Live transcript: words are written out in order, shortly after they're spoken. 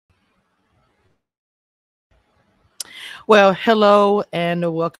Well, hello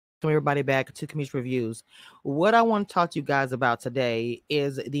and welcome everybody back to Community Reviews. What I want to talk to you guys about today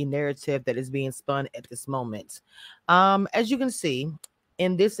is the narrative that is being spun at this moment. As you can see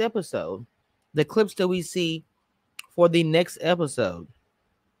in this episode, the clips that we see for the next episode,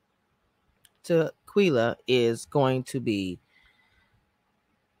 Taquilla is going to be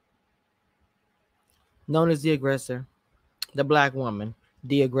known as the aggressor, the black woman,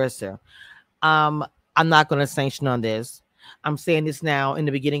 the aggressor. Um, I'm not going to sanction on this. I'm saying this now in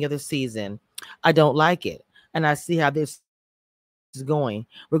the beginning of the season. I don't like it. And I see how this is going.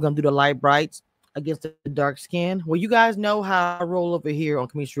 We're going to do the light brights against the dark skin. Well, you guys know how I roll over here on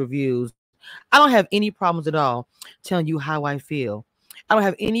Community Reviews. I don't have any problems at all telling you how I feel. I don't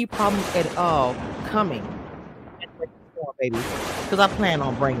have any problems at all coming and bringing the storm, baby, because I plan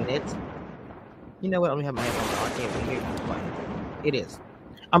on bringing it. You know what? I don't have my headphones on. I can't really hear you. It is.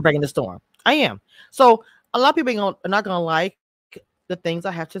 I'm bringing the storm. I am. So a lot of people are not gonna like the things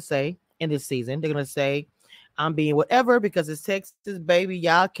I have to say in this season. They're gonna say I'm being whatever because it's Texas, baby.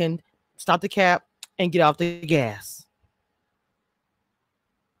 Y'all can stop the cap and get off the gas.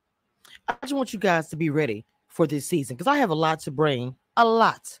 I just want you guys to be ready for this season because I have a lot to bring. A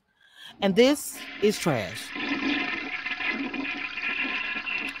lot. And this is trash.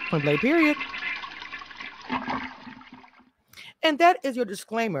 Point blank period. And that is your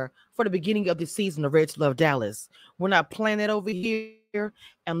disclaimer for the beginning of the season of Red to Love Dallas. We're not playing that over here.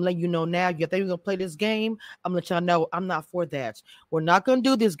 I'm letting you know now. You think we're gonna play this game? I'm gonna let y'all know I'm not for that. We're not gonna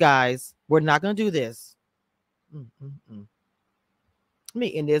do this, guys. We're not gonna do this. Mm-mm-mm. Let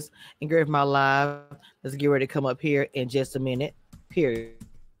me end this and get rid of my live. Let's get ready to come up here in just a minute. Period.